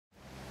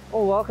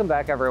Well, welcome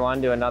back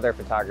everyone to another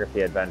photography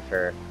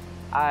adventure.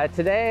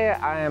 Today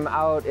I'm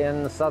out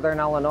in southern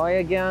Illinois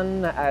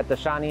again at the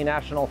Shawnee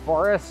National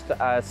Forest,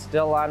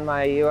 still on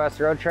my US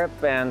road trip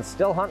and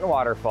still hunting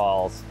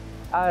waterfalls.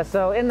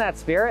 So in that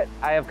spirit,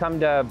 I have come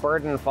to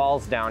Burden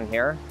Falls down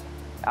here.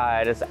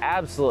 It is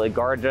absolutely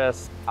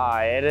gorgeous.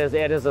 It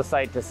is a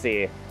sight to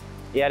see.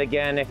 Yet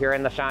again, if you're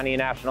in the Shawnee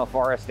National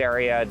Forest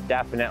area,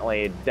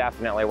 definitely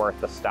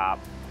worth the stop.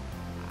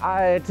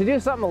 To do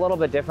something a little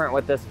bit different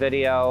with this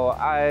video,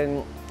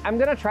 I'm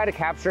gonna try to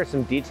capture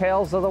some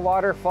details of the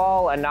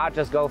waterfall and not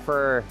just go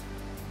for,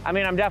 I'm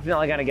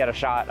definitely gonna get a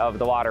shot of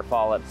the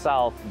waterfall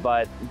itself,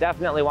 but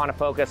definitely want to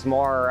focus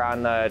more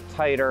on the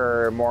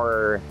tighter,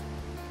 more,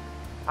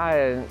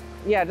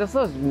 yeah, just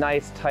those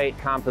nice tight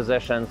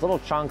compositions, little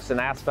chunks and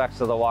aspects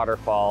of the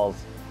waterfalls.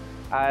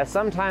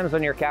 Sometimes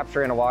when you're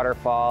capturing a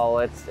waterfall,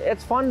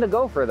 it's fun to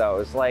go for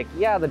those. Like,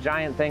 yeah, the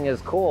giant thing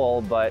is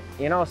cool, but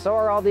you know, so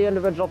are all the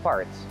individual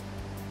parts.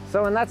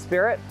 So in that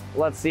spirit,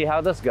 let's see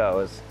how this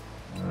goes.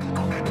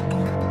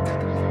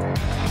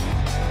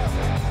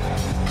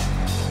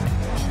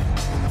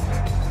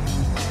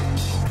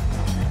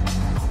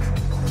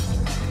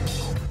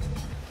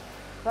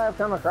 So I've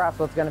come across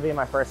what's going to be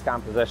my first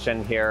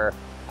composition here.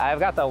 I've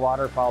got the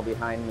waterfall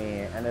behind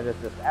me and it is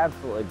just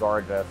absolutely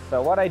gorgeous.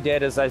 So what I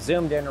did is I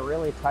zoomed in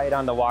really tight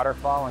on the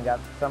waterfall and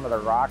got some of the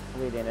rocks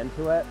leading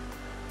into it.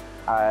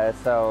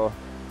 So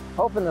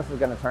hoping this is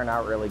going to turn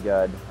out really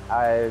good.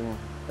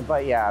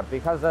 But yeah,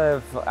 because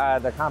of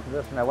the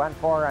composition I went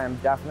for, I'm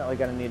definitely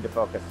going to need to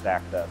focus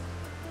stack this.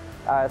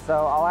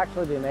 So I'll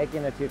actually be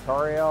making a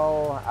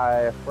tutorial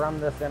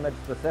from this image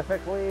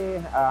specifically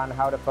on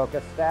how to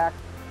focus stack.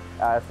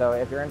 So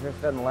if you're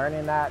interested in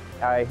learning that,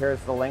 here's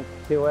the link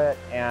to it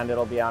and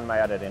it'll be on my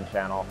editing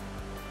channel.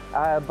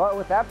 But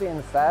with that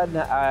being said,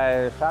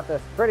 I shot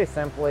this pretty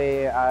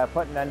simply,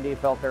 put an ND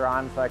filter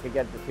on so I could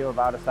get to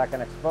about a second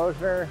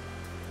exposure.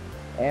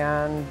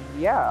 And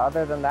yeah,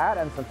 other than that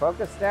and some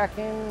focus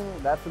stacking,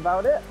 that's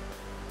about it.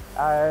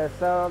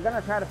 So I'm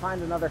gonna try to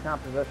find another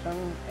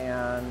composition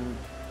and,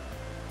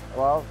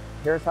 well,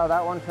 here's how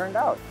that one turned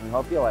out and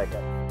hope you like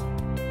it.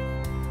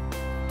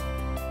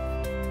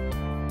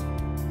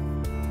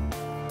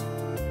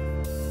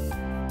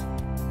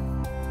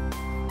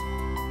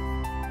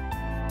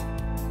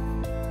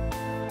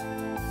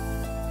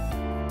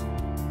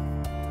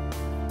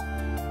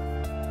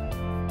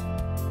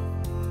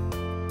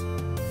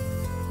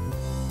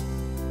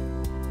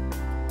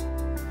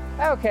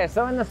 Okay,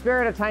 so in the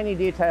spirit of tiny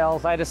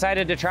details, I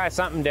decided to try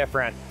something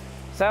different.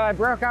 So I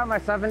broke out my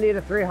 70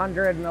 to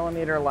 300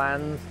 millimeter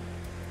lens,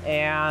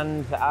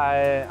 and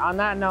on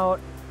that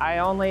note, I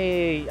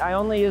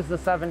only used the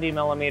 70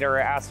 millimeter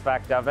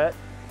aspect of it.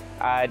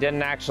 I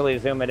didn't actually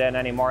zoom it in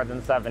any more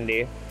than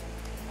 70.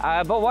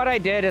 But what I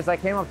did is I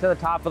came up to the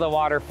top of the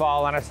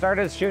waterfall and I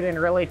started shooting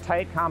really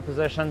tight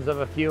compositions of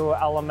a few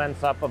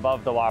elements up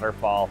above the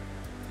waterfall.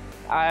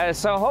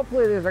 So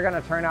hopefully these are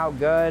gonna turn out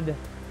good.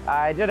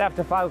 I did have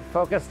to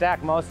focus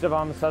stack most of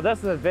them, so this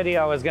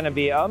video is going to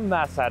be a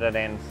mess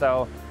editing.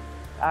 So,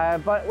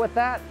 but with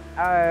that,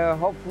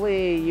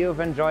 hopefully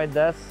you've enjoyed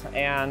this,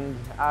 and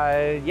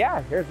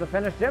yeah, here's the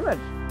finished image.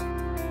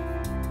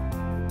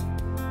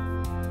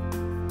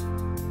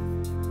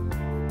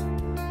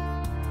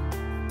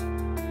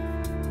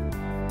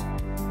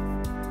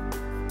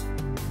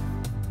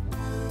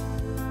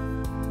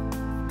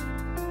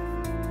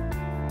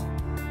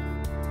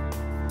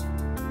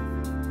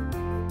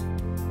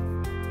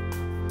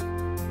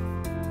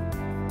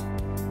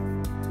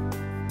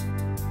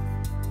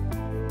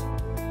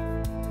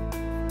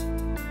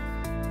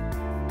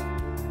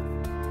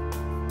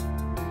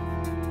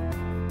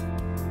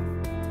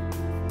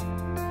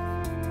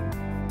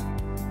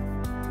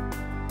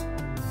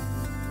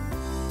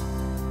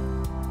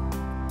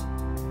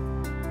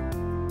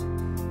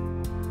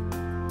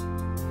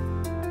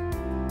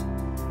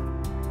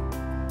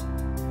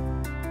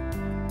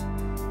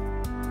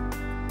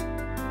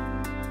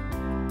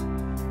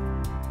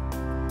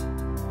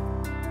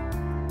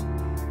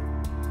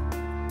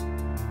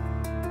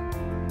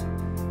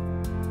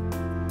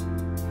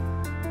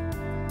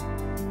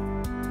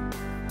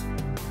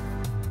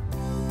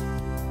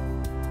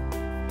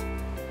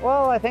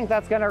 Well, I think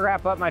that's going to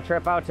wrap up my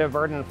trip out to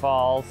Burden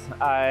Falls.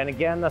 And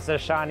again, this is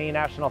Shawnee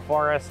National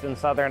Forest in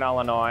southern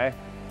Illinois.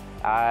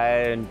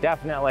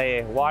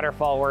 Definitely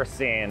waterfall worth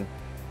seeing.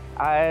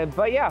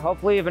 But yeah,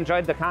 hopefully you've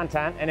enjoyed the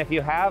content. And if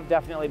you have,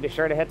 definitely be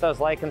sure to hit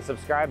those like and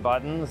subscribe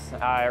buttons.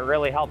 It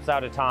really helps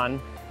out a ton.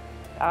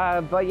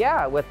 But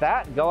yeah, with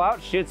that, go out,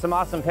 shoot some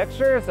awesome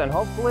pictures, and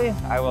hopefully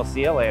I will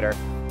see you later.